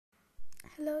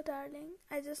Hello, darling.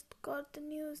 I just got the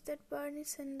news that Bernie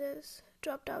Sanders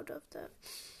dropped out of the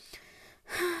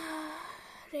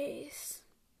race.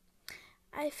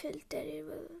 I feel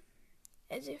terrible,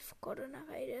 as if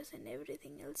coronavirus and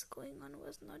everything else going on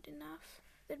was not enough.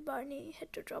 That Bernie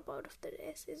had to drop out of the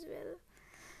race as well.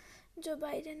 Joe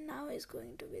Biden now is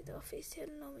going to be the official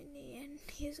nominee and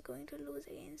he is going to lose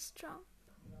against Trump.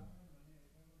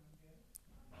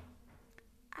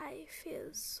 I feel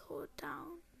so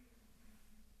down.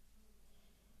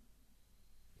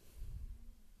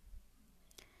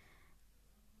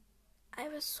 I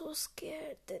was so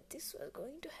scared that this was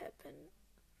going to happen.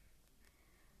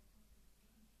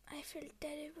 I feel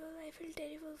terrible. I feel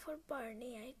terrible for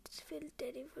Bernie. I feel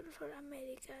terrible for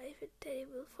America. I feel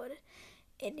terrible for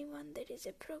anyone that is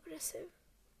a progressive.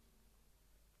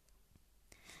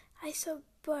 I saw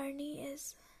Bernie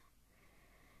as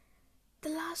the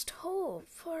last hope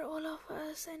for all of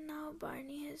us, and now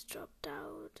Bernie has dropped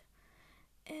out.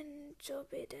 And Joe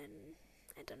Biden,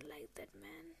 I don't like that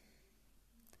man.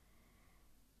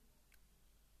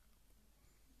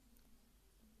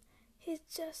 He's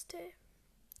just a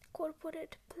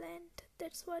corporate plant.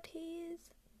 That's what he is.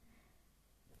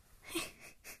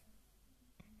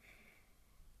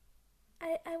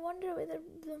 I wonder whether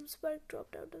Bloomberg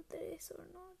dropped out of the race or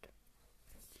not.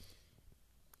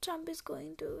 Trump is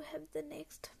going to have the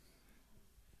next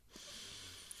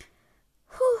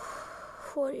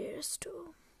 4 years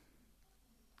too.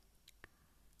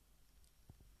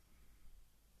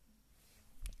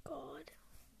 God,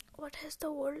 what has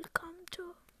the world come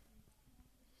to?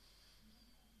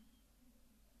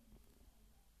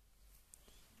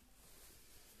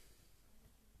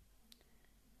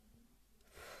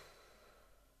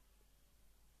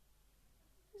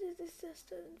 This just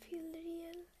doesn't feel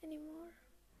real anymore.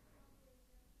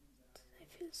 I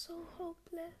feel so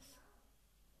hopeless.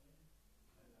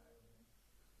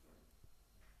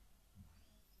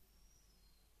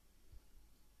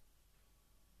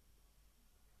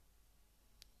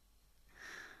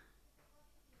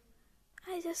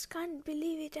 I just can't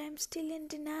believe it. I'm still in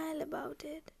denial about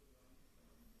it.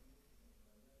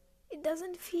 It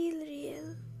doesn't feel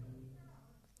real.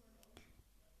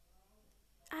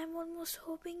 I'm almost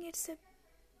hoping it's a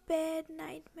bad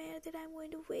nightmare that I'm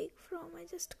going to wake from. I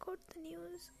just got the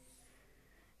news.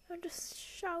 I want to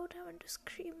shout, I want to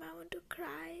scream, I want to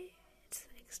cry. It's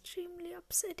extremely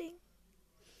upsetting.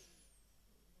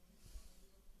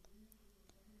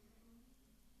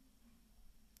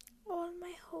 All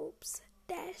my hopes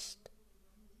dashed.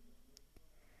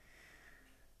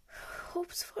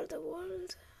 Hopes for the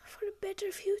world, for a better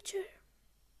future.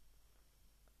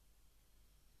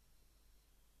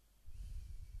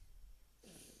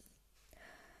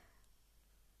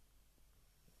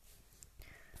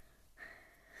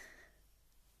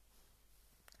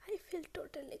 I feel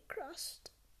totally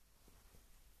crushed.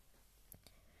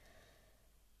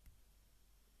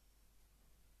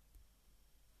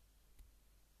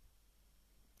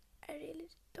 I really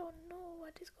don't know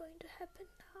what is going to happen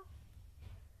now.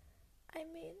 I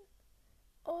mean,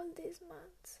 all these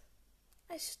months,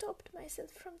 I stopped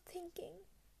myself from thinking,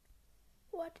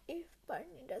 what if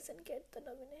Bernie doesn't get the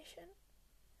nomination?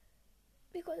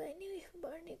 Because I knew if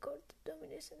Bernie got the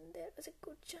nomination, there was a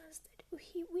good chance that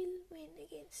he will win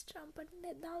against Trump. But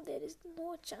now there is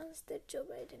no chance that Joe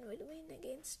Biden will win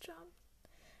against Trump.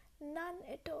 None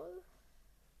at all.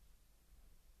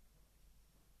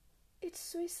 It's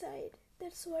suicide.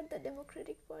 That's what the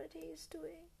Democratic Party is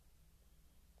doing.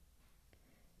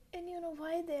 And you know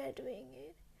why they are doing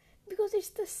it? Because it's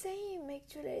the same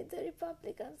actually. The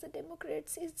Republicans, the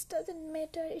Democrats, it doesn't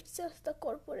matter. It's just the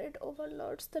corporate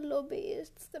overlords, the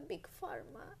lobbyists, the big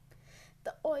pharma,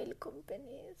 the oil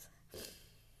companies.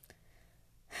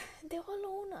 They all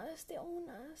own us. They own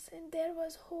us. And there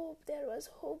was hope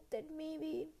that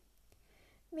maybe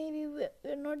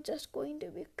we're not just going to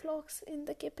be clocks in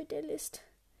the capitalist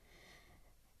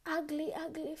ugly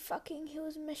fucking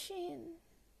huge machine.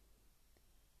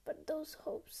 But those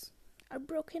hopes are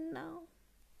broken now.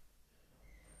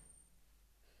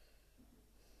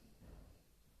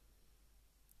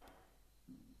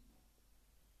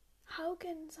 How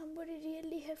can somebody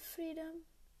really have freedom?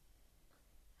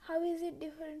 How is it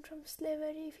different from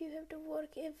slavery if you have to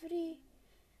work every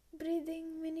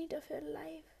breathing minute of your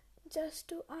life just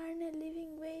to earn a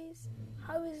living wage?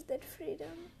 How is that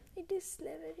freedom? It is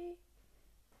slavery.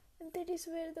 And that is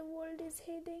where the world is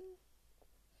heading.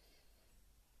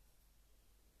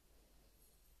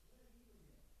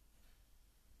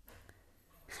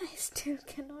 I still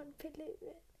cannot believe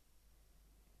it.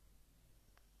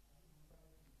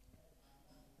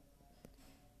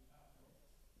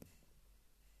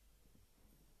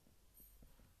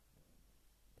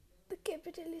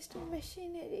 capitalist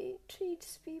machinery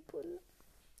treats people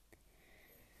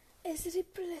as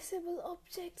replaceable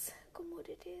objects,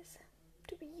 commodities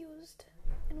to be used,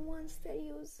 and once they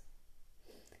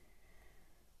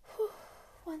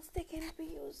can't be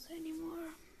used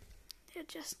anymore, they're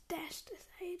just dashed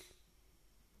aside.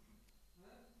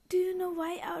 Do you know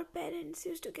why our parents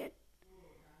used to get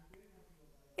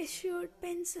assured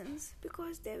pensions?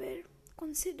 Because they were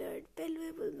considered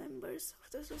valuable members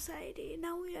of the society.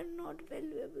 Now we are not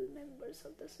valuable members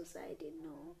of the society,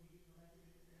 no.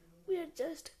 We are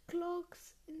just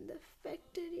clogs in the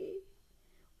factory.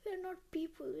 We are not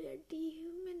people, we are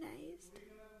dehumanized.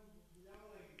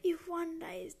 If one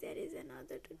dies, there is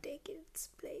another to take its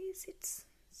place. It's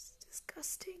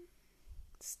disgusting.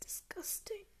 It's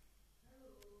disgusting.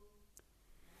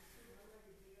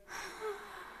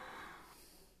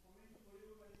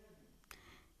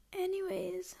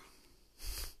 Anyways,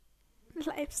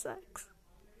 life sucks.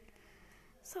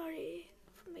 Sorry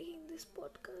for making this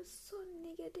podcast so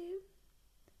negative,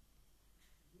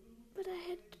 but I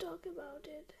had to talk about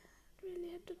it.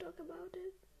 Really had to talk about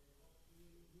it.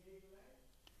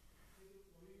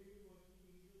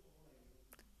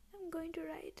 I'm going to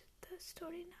write the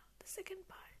story now, the second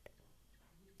part.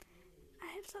 I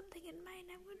have something in mind,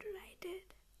 I'm going to write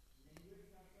it.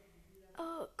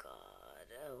 Oh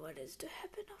God, what is to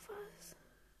happen of us?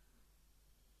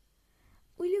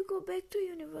 Will you go back to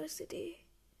university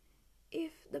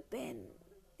if the ban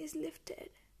is lifted?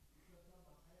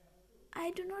 I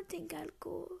do not think I'll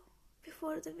go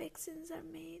before the vaccines are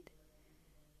made.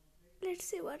 Let's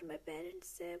see what my parents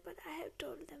say, but I have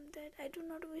told them that I do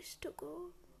not wish to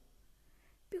go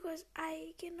because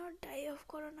I cannot die of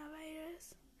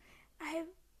coronavirus. I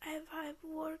have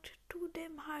worked too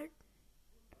damn hard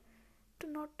to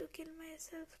not to kill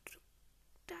myself, to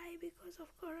die because of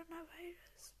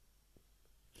coronavirus.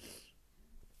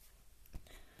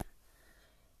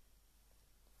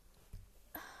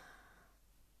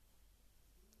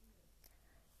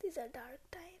 These are dark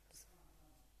times.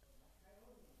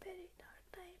 Very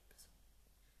dark times.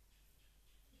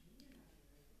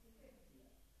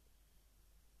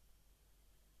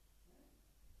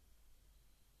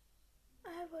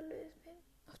 I have always been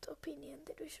of the opinion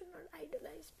that we should not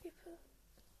idolize people.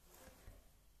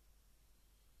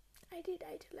 I did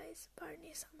idolize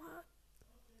Barney somehow.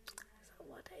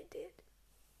 Somewhat I did.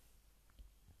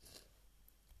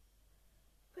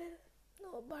 Well,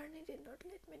 no, Barney did not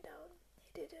let me down.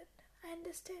 He didn't. I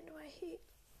understand why he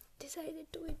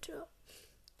decided to withdraw.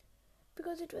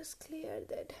 Because it was clear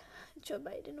that Joe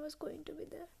Biden was going to be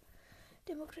the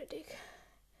Democratic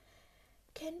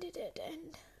candidate,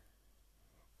 and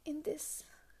in this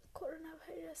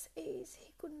coronavirus age,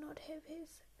 he could not have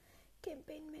his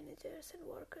campaign managers and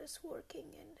workers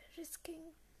working and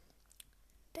risking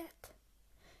death.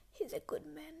 He's a good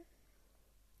man.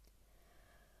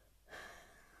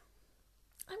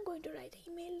 I'm going to write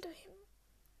an email to him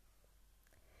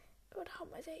about how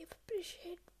much I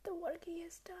appreciate the work he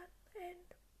has done and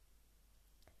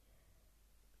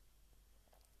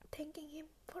thanking him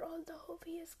for all the hope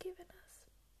he has given us.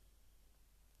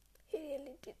 He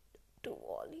really did do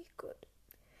all he could.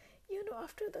 You know,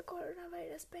 after the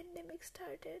coronavirus pandemic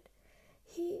started,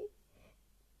 he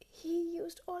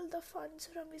used all the funds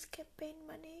from his campaign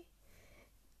money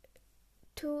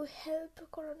to help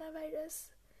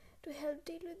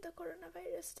deal with the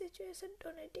coronavirus situation,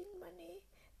 donating money,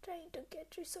 trying to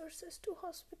get resources to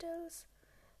hospitals,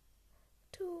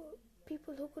 to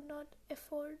people who could not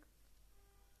afford,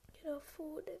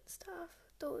 food and stuff,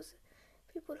 those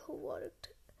people who worked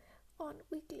on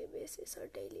weekly basis or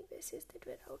daily basis that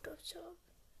were out of job.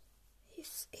 He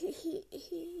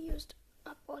used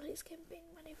up all his campaign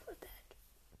money for that.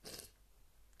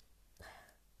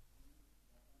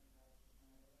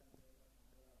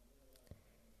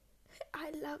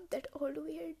 I love that old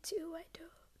weird Jew, I do.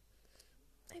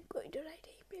 I'm going to write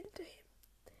an email to him.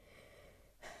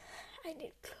 I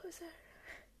need closure.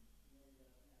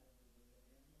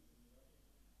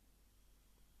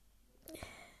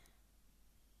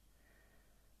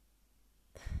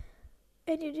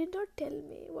 And you did not tell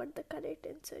me what the correct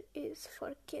answer is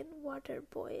for can water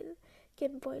boil?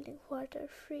 Can boiling water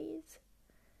freeze?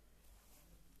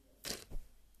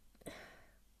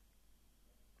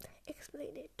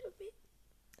 Explain it to me.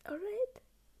 Alright?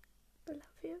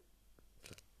 Love you.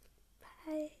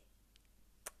 Bye.